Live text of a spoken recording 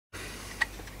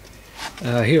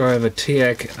Here I have a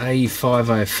Teac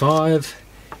A505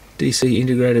 DC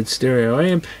integrated stereo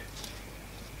amp.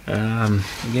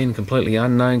 Again, completely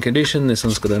unknown condition. This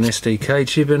one's got an SDK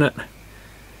chip in it.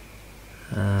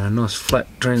 Nice flat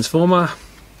transformer,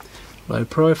 low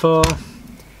profile,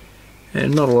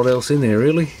 and not a lot else in there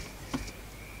really.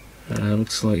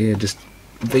 Looks like, yeah, just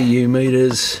VU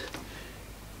meters.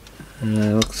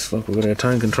 Looks like we've got our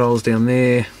tone controls down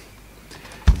there.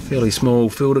 Fairly small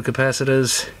filter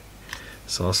capacitors.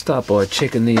 So I'll start by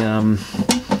checking the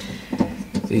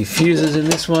fuses in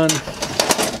this one, and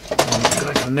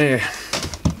we'll go from there.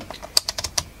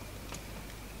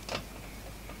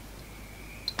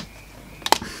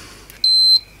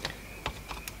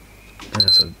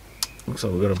 So looks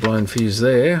like we've got a blown fuse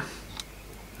there,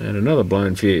 and another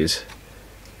blown fuse.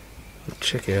 We'll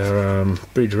check our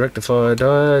bridge rectifier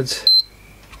diodes.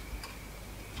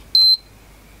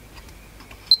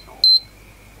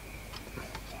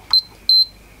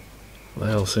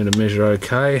 They all seem to measure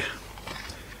okay.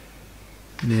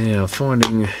 Now,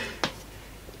 finding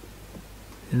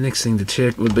the next thing to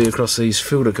check would be across these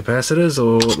filter capacitors,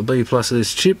 or the B plus of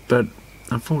this chip, but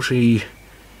unfortunately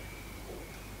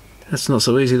that's not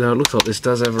so easy, though. It looks like this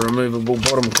does have a removable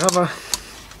bottom cover.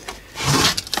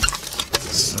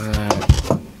 So,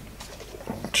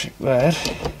 check that.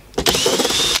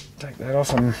 Take that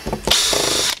off and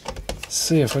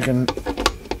see if we can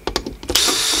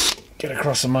get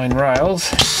across the main rails.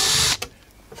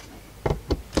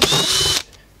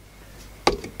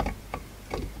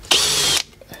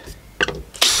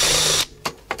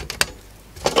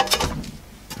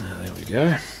 There we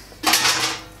go.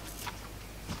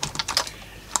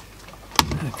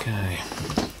 Okay,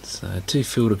 so two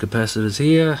filter capacitors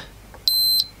here.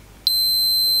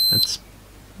 It's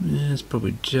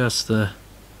probably just the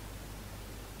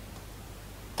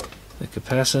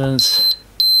capacitance.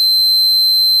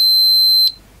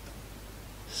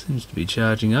 Seems to be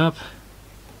charging up.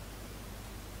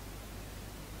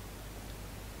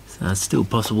 So it's still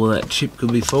possible that chip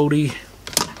could be faulty.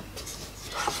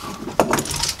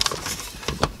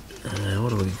 What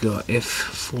do we got?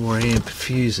 F4 amp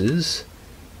fuses.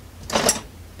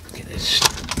 Get this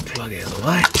plug out of the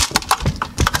way.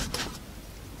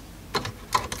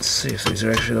 Let's see if these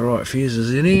are actually the right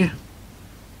fuses in here.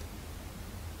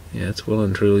 Yeah, it's well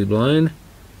and truly blown.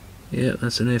 Yeah,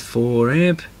 that's an F4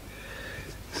 amp.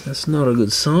 So that's not a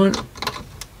good sign.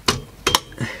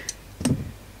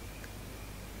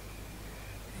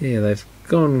 Yeah, they've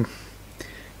blown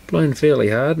fairly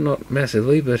hard, not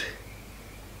massively, but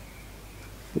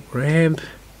 4 amp.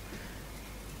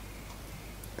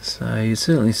 So you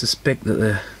certainly suspect that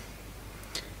the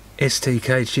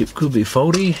SDK chip could be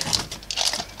faulty.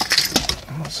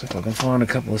 Let's see if I can find a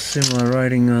couple of similar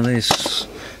rating on these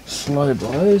slow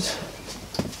blows.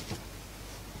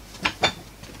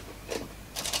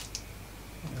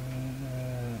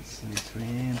 Let's see, 3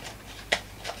 amp.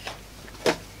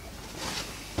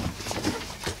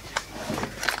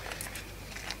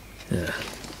 Yeah,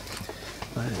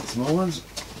 those are small ones.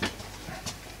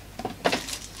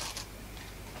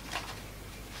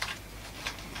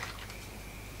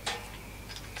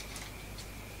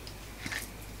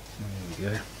 There we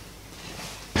go.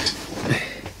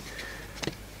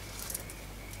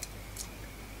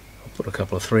 I'll put a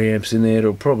couple of 3 amps in there.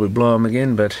 It'll probably blow them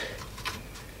again, but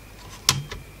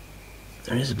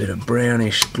there is a bit of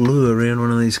brownish glue around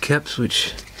one of these caps,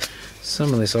 which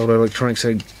some of this old electronics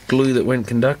had glue that went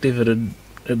conductive. It had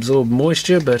absorbed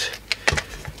moisture, but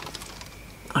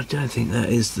I don't think that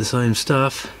is the same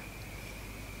stuff.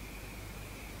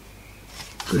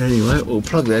 But anyway, we'll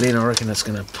plug that in. I reckon that's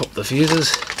going to pop the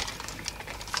fuses.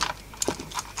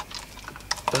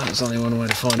 But there's only one way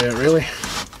to find out, really.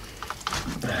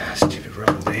 Stupid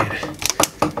rubber band.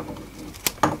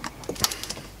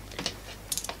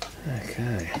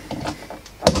 Okay.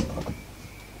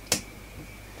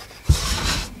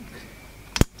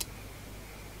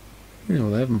 Yeah,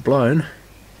 well, they haven't blown.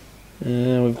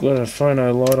 We've got a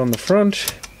phono light on the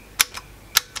front.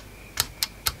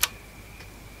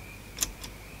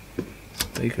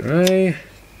 Speaker A.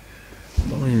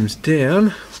 Volume's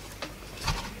down.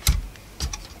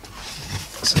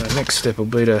 So the next step will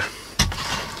be to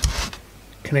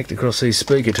connect across these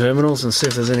speaker terminals and see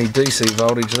if there's any DC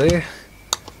voltage there.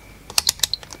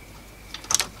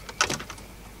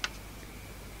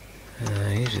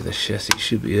 Usually the chassis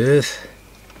should be earth.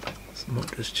 So I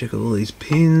might just check all these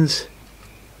pins.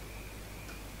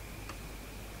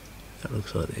 That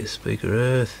looks like there's speaker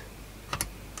earth.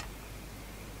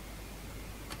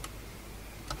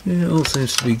 Yeah, all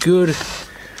seems to be good.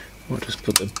 Might just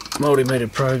put the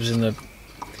multimeter probes in the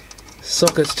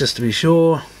sockets just to be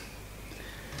sure.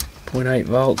 0.8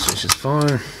 volts, which is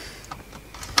fine.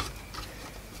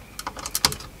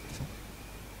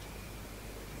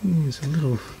 There's a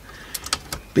little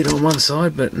bit on one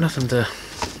side, but nothing to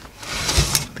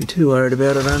be too worried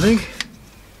about, I don't think.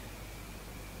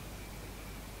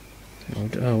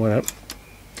 Oh, what up?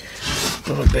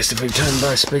 Probably best if we turn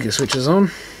both speaker switches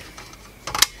on.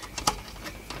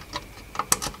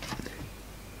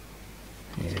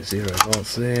 Yeah, 0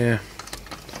 volts there.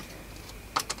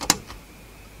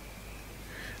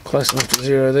 Close enough to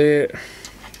 0 there.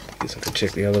 Guess I could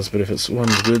check the others, but if it's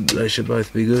one's good, they should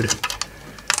both be good.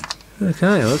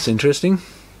 Okay, well, that's interesting.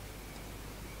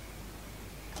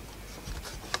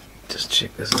 Just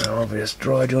check there's no obvious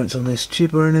dry joints on this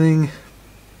chip or anything.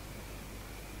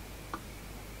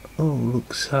 Oh,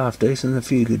 looks half decent. A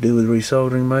few could do with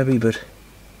resoldering maybe, but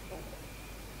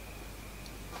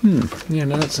yeah,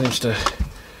 no, that seems to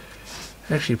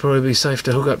actually probably be safe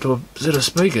to hook up to a set of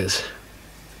speakers.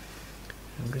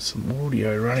 I've got some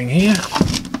audio running here.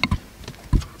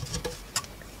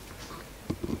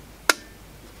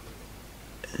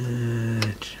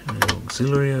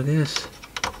 Auxiliary, I guess.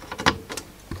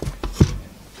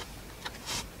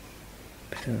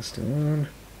 Power still on.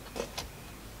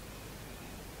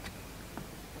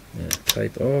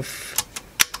 Tape off.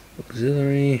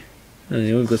 Auxiliary.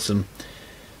 And we've got some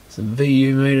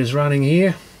VU meters running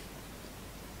here.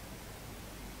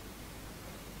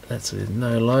 That's with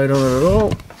no load on it at all.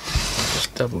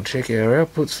 Just double check our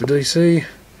outputs for DC.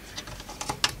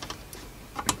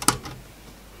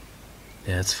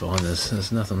 Yeah, it's fine,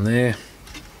 there's nothing there.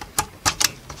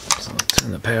 So I'll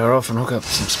turn the power off and hook up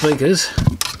some speakers.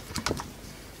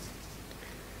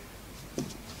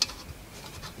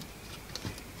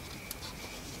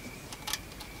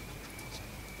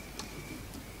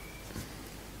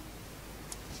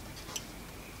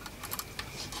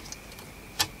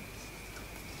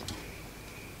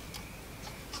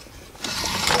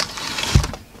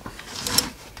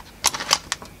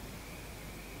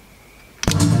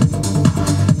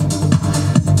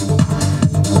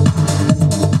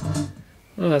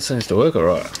 Well, that seems to work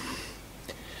alright.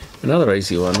 Another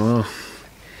easy one. Well,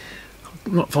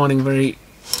 I'm not finding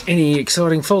any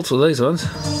exciting faults with these ones.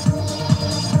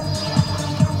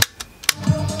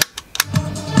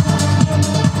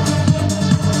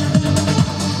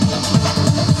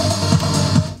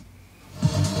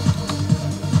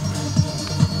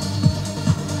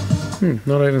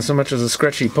 Not even so much as a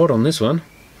scratchy pot on this one.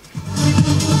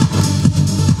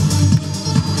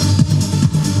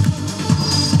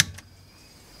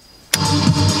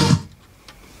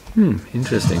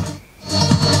 Interesting.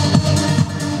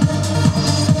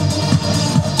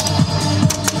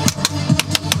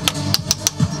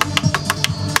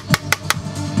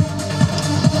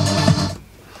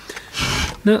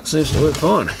 No, it seems to work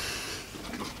fine.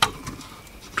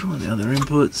 Try the other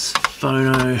inputs.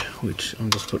 Phono, which I'm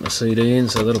just putting a CD in,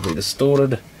 so that'll be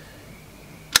distorted.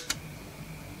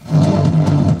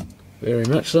 Very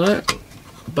much so.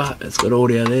 But it's got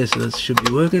audio there, so that should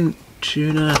be working.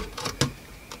 Tuner.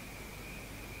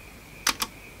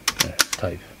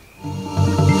 Tape.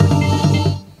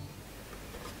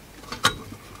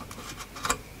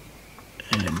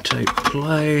 And tape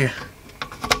play.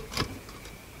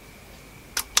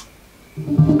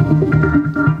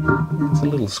 It's a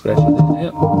little scratchy there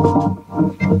now.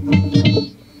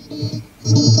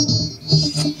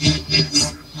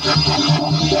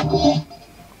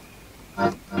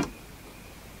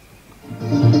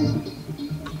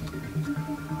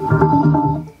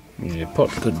 Yeah, pot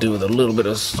could do with a little bit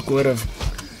of squirt of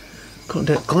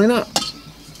contact cleaner.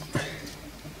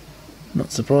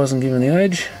 Not surprising given the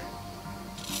age.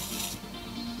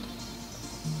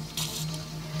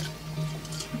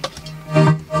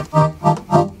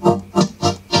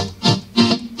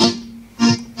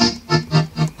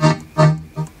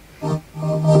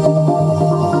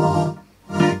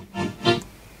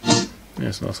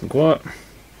 It's nice and quiet.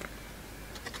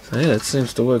 So yeah, that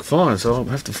seems to work fine. So I'll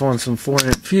have to find some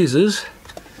 4-amp fuses.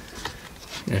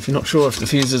 Now, if you're not sure if the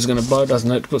fuse is going to blow, doesn't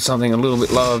hurt to put something a little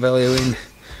bit lower value in,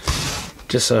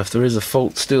 just so if there is a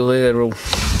fault still there, it'll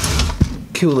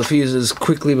kill the fuses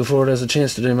quickly before it has a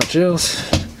chance to do much else.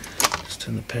 Just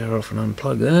turn the power off and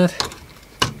unplug that.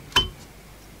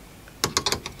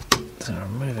 So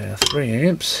remove our 3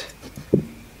 amps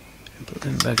and put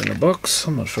them back in the box.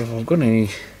 I'm not sure if I've got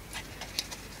any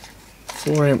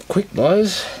 4-amp quick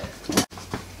blows.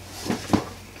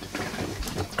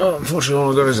 Oh, unfortunately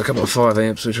all I've got is a couple of 5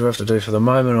 amps, which we'll have to do for the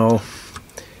moment. I'll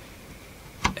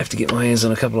have to get my hands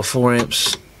on a couple of 4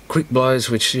 amps quick blows,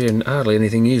 which hardly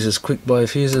anything uses quick blow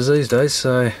fuses these days,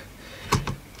 so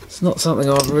it's not something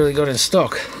I've really got in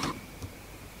stock.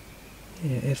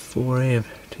 Yeah, at 4 amp,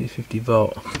 250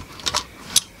 volt.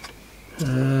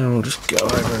 We'll just go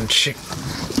over and check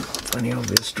for any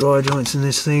obvious dry joints in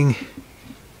this thing.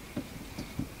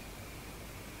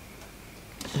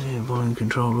 Yeah, volume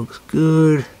control looks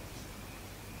good.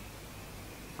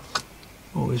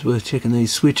 Always worth checking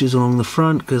these switches along the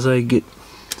front because they get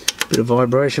a bit of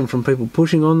vibration from people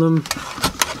pushing on them.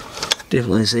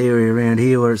 Definitely this area around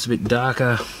here where it's a bit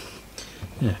darker.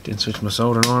 Yeah, didn't switch my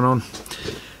soldering iron on.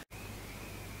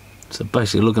 So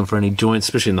basically looking for any joints,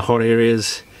 especially in the hot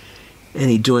areas.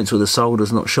 Any joints where the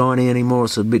solder's not shiny anymore,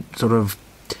 it's a bit sort of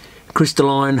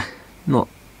crystalline, not,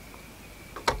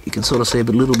 you can sort of see a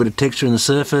little bit of texture in the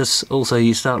surface. Also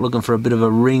you start looking for a bit of a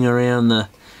ring around the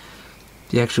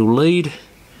actual lead.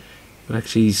 You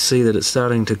actually see that it's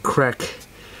starting to crack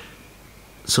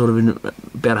sort of in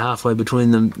about halfway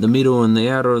between the middle and the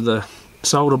outer of the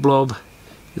solder blob.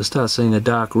 You'll start seeing a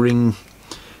dark ring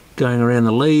going around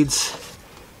the leads.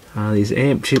 These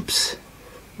amp chips,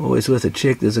 always worth a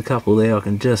check. There's a couple there, I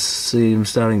can just see them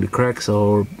starting to crack,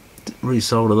 so I'll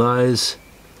resolder those.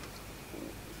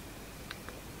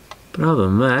 But other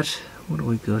than that, what do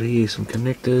we got here? Some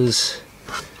connectors.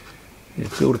 Yeah,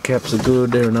 filter caps are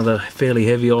good, they're another fairly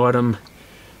heavy item,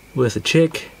 worth a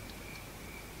check.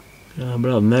 But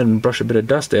other than that, and brush a bit of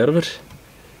dust out of it.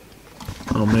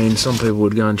 I mean, some people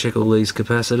would go and check all these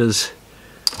capacitors,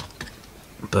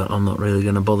 but I'm not really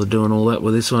going to bother doing all that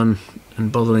with this one,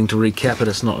 and bothering to recap it.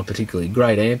 It's not a particularly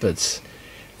great amp,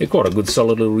 they're quite a good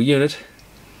solid little unit,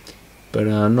 but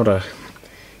not a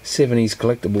 70s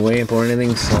collectible amp or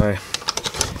anything, so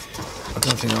I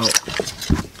don't think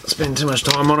I'll spend too much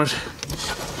time on it.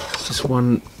 It's just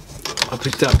one I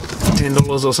picked up for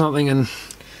 $10 or something and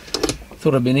thought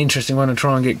it'd be an interesting one to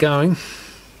try and get going.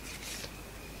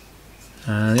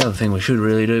 The other thing we should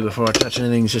really do before I touch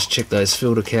anything is just check those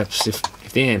filter caps. If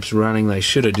the amp's running, they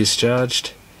should have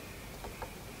discharged.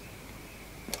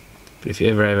 But if you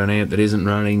ever have an amp that isn't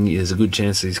running, there's a good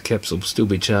chance these caps will still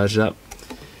be charged up.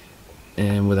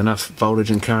 And with enough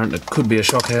voltage and current, it could be a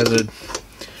shock hazard,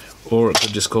 or it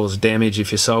could just cause damage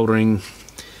if you're soldering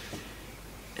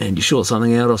and you short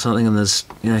something out or something, and there's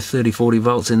 30-40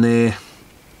 volts in there.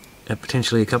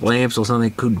 Potentially a couple of amps or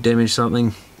something could damage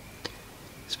something.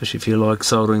 Especially if you're like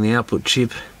soldering the output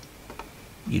chip,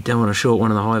 you don't want to short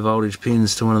one of the high voltage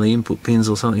pins to one of the input pins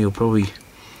or something, you'll probably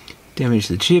damage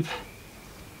the chip.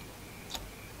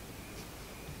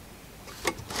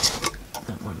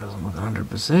 That one doesn't look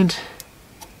 100%.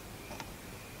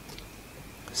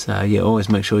 So yeah, always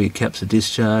make sure your caps are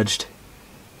discharged.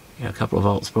 A couple of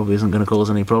volts probably isn't going to cause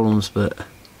any problems, but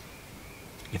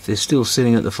if they're still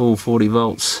sitting at the full 40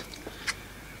 volts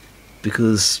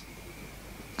because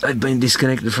they've been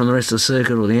disconnected from the rest of the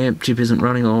circuit, or the amp chip isn't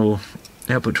running, or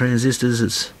output transistors,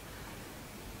 it's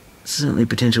certainly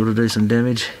potential to do some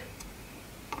damage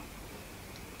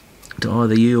to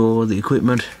either you or the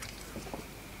equipment.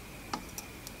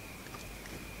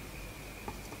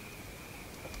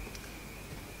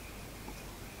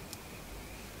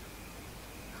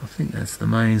 I think that's the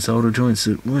main solder joints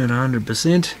that weren't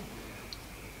 100%.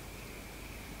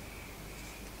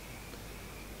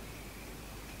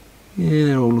 Yeah,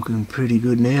 they're all looking pretty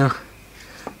good now.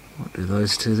 Might do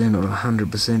those two, they're not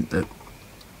 100%,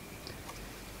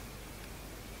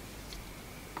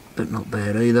 but not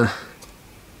bad either.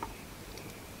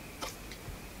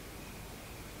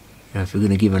 If you're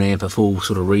going to give an amp a full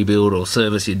sort of rebuild or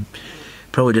service, you'd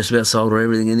probably just about solder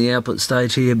everything in the output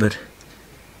stage here, but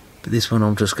this one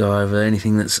I'll just go over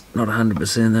anything that's not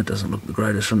 100%. That doesn't look the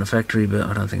greatest from the factory, but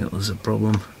I don't think it was a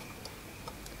problem.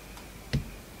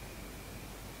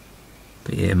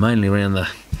 But yeah, mainly around the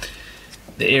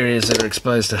areas that are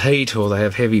exposed to heat, or they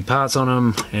have heavy parts on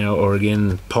them, or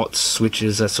again pots,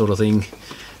 switches, that sort of thing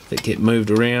that get moved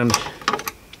around.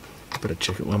 Better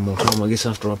check it one more time, I guess,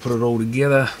 after I put it all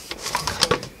together.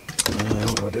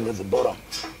 What do I do with the bottom?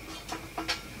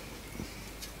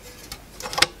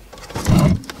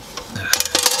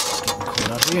 Getting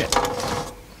caught up here.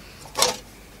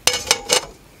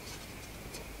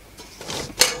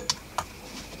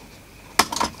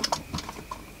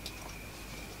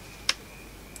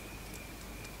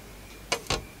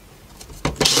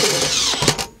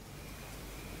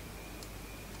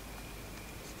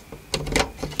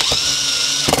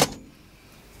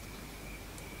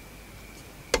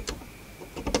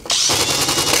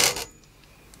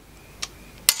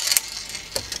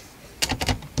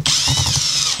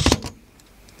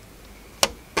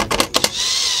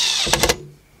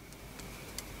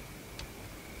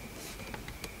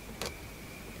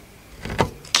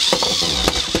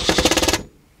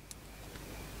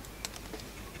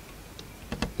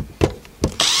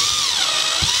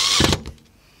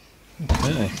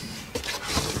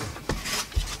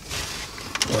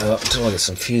 right until I get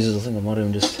some fuses. I think I might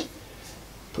even just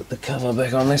put the cover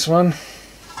back on this one.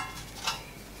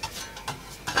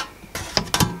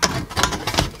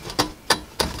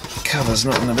 Cover's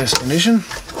not in the best condition.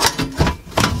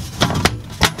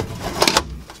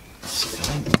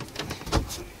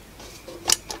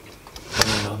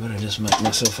 And I better just make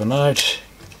myself a note.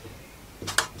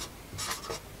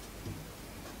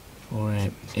 4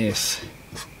 amp F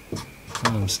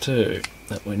times 2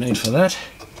 that we need for that.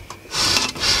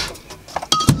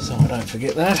 So I don't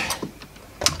forget that.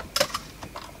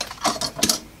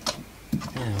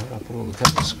 Now where did I put all the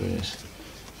cover screws?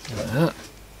 Like that.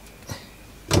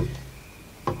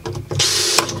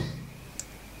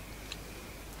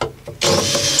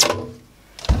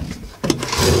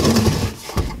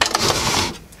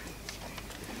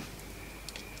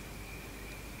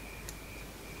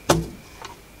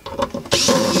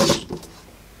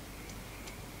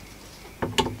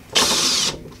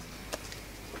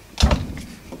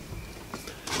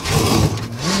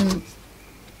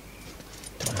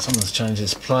 Someone's changed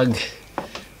this plug.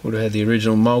 Would have had the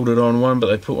original moulded on one, but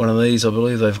they put one of these. I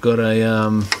believe they've got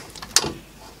a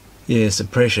yeah,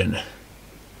 suppression,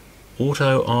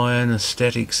 auto ion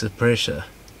static suppressor.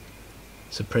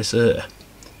 So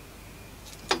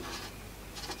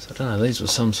I don't know. These were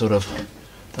some sort of, I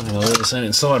don't think I've ever seen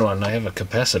inside one. They have a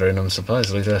capacitor in them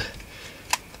supposedly to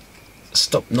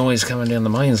stop noise coming down the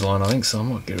mains line. I think so. I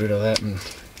might get rid of that. And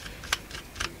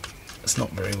it's not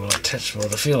very well attached by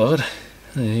the feel of it.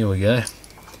 Here we go.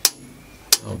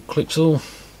 Old Clipsal.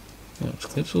 Oh, it's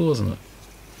Clipsal, wasn't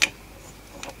it?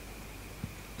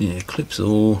 Yeah,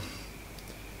 Clipsal.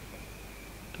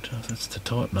 I don't know if that's the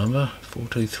type number.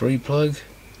 423 plug.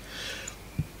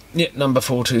 Yeah, number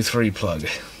 423 plug.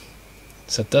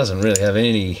 So it doesn't really have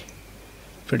any.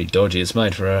 Pretty dodgy. It's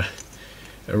made for a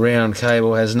round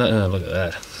cable. Has no. Oh, look at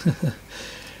that.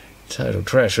 Total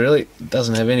trash, really. It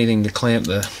doesn't have anything to clamp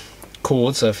the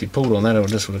cord, so if you pulled on that it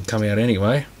just would have come out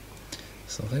anyway.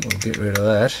 So I think we'll get rid of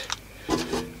that.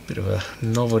 Bit of a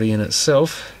novelty in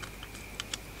itself.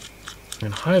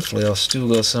 And hopefully I've still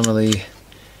got some of the,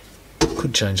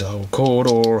 could change the whole cord,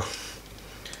 or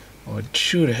I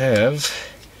should have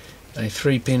a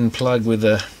 3-pin plug with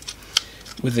the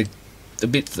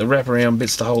bit, the wraparound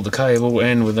bits to hold the cable,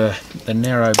 and with the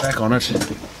narrow back on it.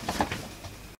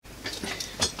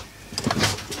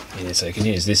 Yeah, so you can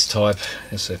use this type.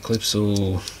 It's a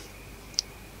Clipsal.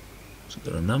 It's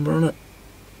got a number on it.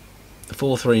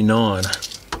 439.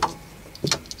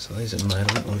 So these are made. I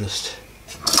think we'll just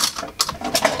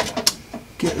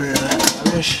get rid of that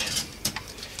rubbish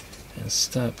and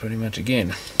start pretty much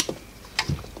again.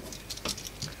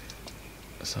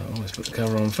 So I always put the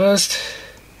cover on first.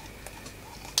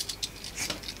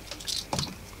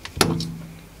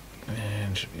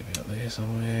 And should be about there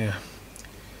somewhere.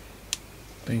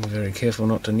 Being very careful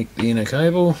not to nick the inner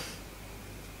cable.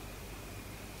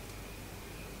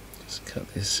 Just cut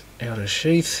this outer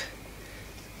sheath.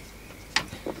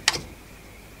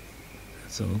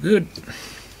 That's all good.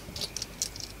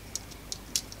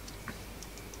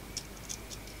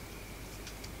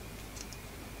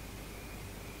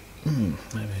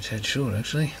 Maybe a tad short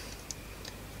actually.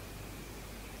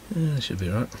 That should be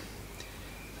right.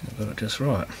 I've got it just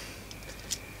right.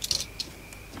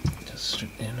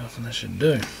 Strip the end off and that should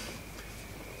do.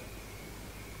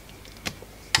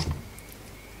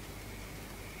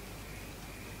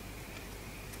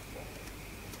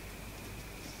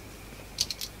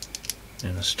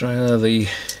 In Australia, the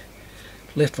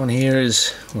left one here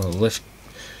is, well, the left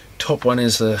top one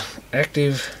is the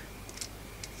active,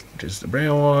 which is the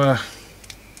brown wire.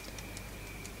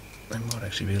 They might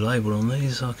actually be labelled on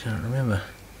these, I can't remember.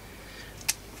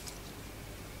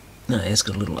 No, it's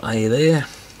got a little A there.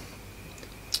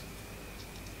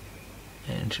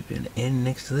 And should be an N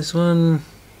next to this one.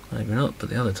 Maybe not, but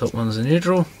the other top one's a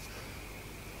neutral.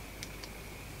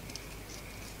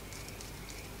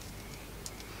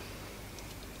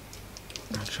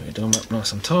 Make sure you do them up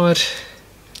nice and tight.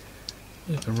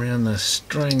 Loop around the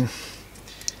strain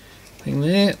thing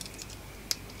there.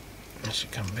 That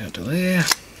should come about to there.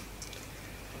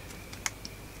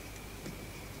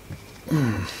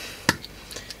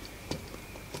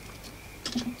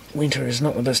 Winter is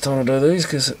not the best time to do these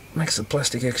because it makes the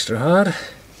plastic extra hard.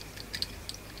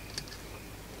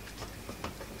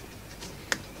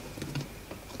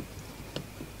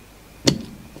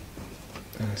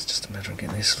 And it's just a matter of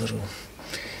getting this little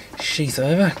sheath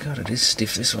over. God, it is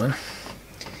stiff, this one.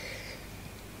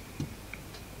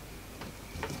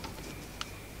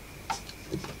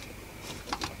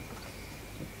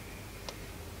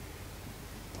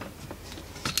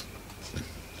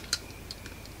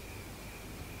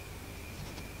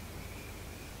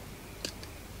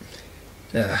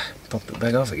 Popped it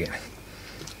back off again.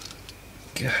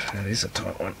 God, that is a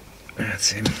tight one.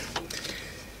 That's him.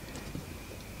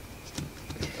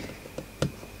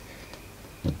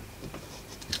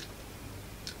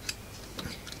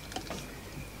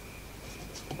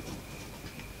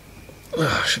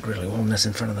 Oh, I should really warm this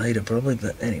in front of the heater probably,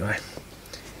 but anyway.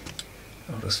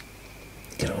 I'll just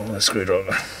get on with a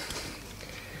screwdriver.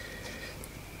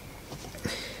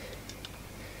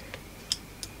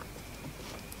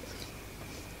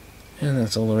 And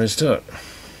that's all there is to it.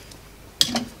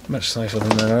 Much safer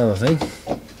than that other thing.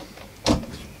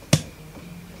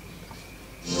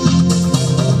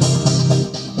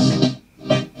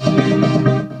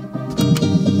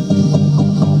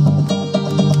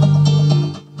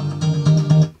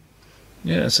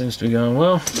 Yeah, it seems to be going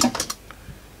well.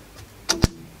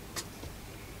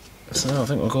 So I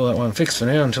think we'll call that one fixed for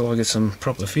now until I get some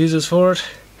proper fuses for it.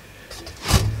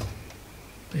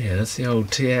 But yeah, that's the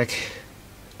old Teac.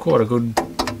 Quite a good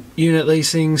unit,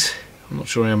 these things. I'm not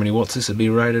sure how many watts this would be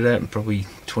rated at, probably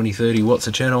 20-30 watts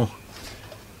a channel.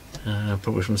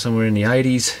 Probably from somewhere in the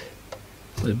 80s.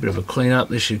 With a bit of a clean up,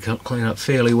 this should clean up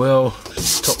fairly well.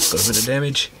 Top's got a bit of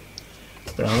damage.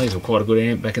 But these were quite a good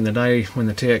amp back in the day when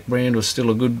the Teac brand was still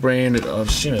a good brand. I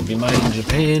assume it'd be made in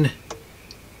Japan.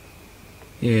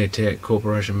 Yeah, Teac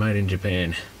Corporation, made in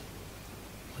Japan.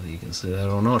 Whether you can see that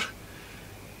or not.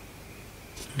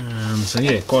 So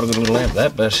yeah, quite a good little amp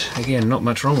that, but again, not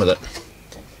much wrong with it.